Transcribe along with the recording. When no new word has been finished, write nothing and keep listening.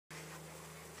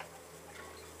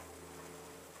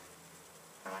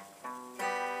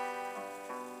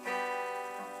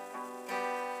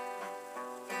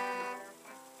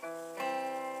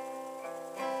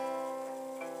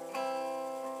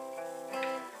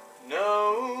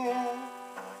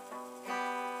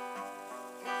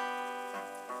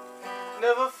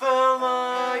Never felt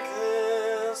like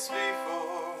this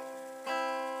before.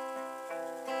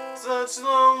 Such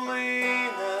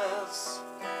loneliness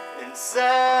and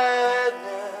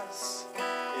sadness,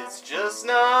 it's just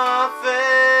not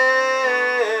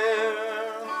fair.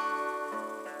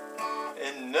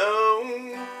 And no,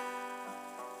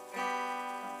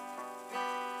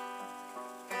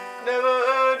 never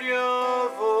heard your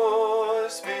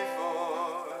voice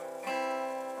before,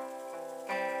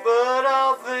 but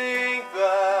I'll think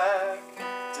back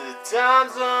to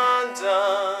times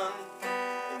undone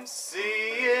and see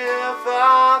if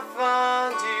I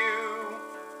find you.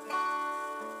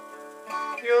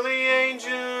 You're the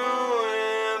angel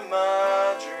in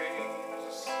my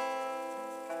dreams,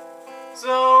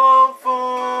 so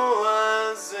hopeful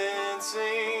as it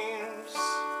seems.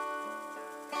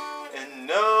 And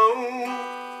no,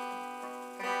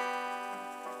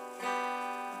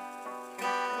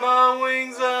 my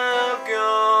wings have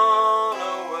gone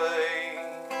away.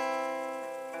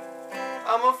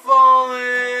 I'm a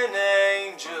fallen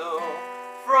angel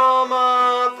from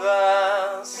a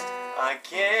past I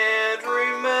can't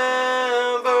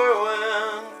remember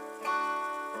when.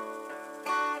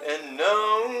 And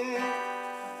no,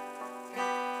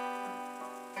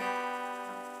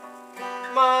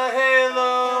 my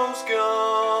halo's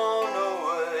gone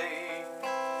away.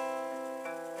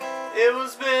 It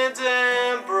was bent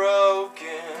and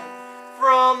broken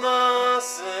from the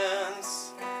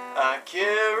sins I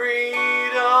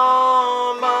carried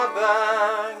on my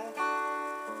back.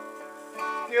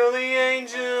 You're the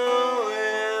angel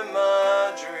in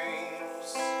my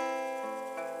dreams,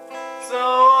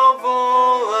 so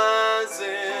hopeful as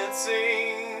it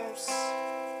seems.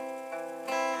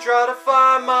 Try to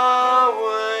find my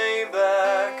way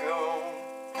back home,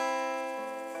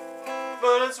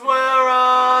 but it's where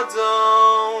I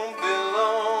don't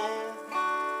belong.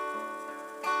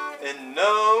 And no,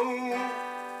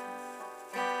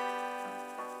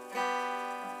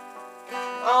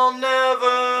 I'll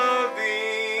never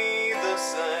be the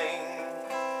same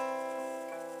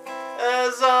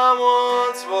as I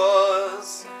once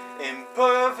was.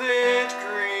 Imperfect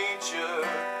creature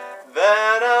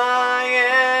that I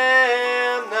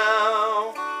am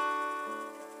now.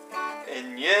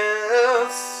 And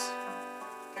yes,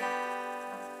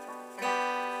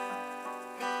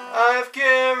 I've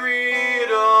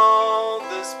carried all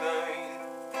this pain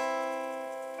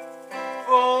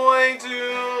for way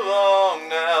too long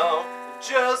now. It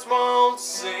just won't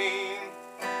seem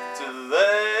to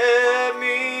let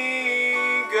me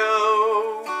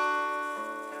go.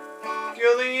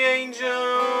 You're the angel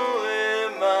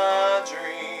in my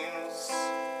dreams,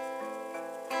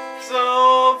 so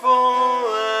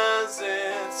hopeful as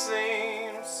it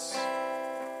seems.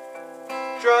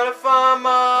 Try to find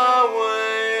my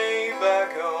way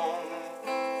back home,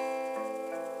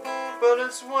 but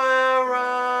it's where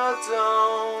I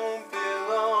don't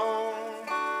belong.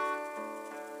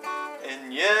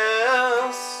 And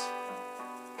yes,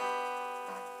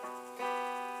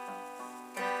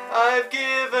 I've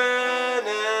given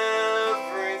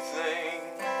everything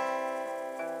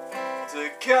to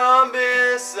come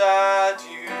beside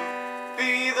you,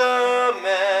 be the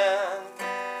man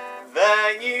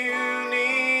that you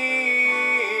need.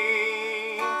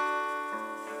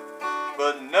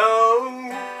 But no,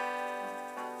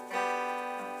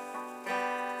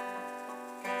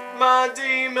 my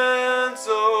demons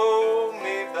hold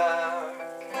me back.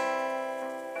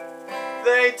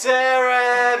 They tear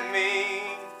at me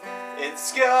and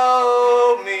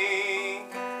scold me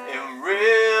and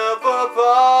rip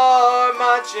apart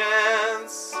my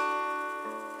chance.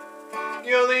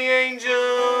 You're the angel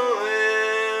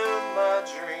in my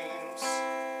dreams,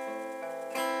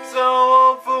 so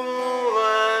hopeful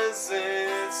as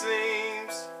it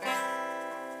seems.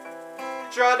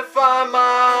 Try to find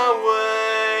my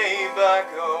way back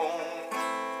home,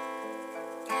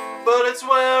 but it's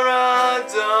where I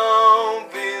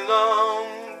don't belong.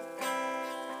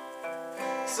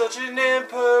 Such an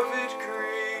imperfect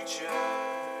creature.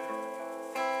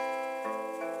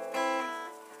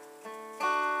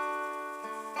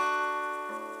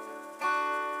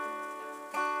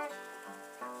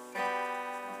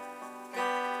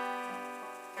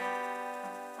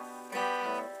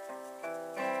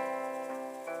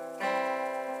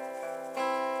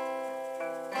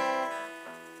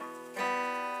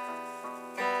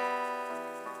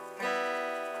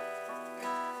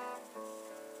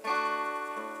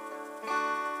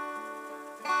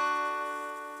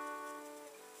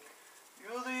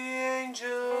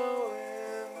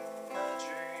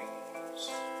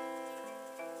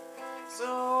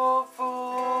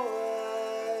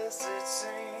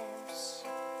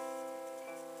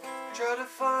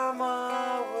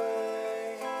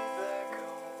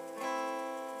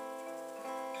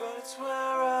 It's where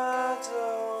I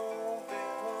don't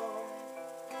belong.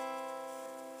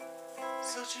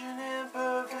 Such an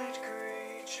imperfect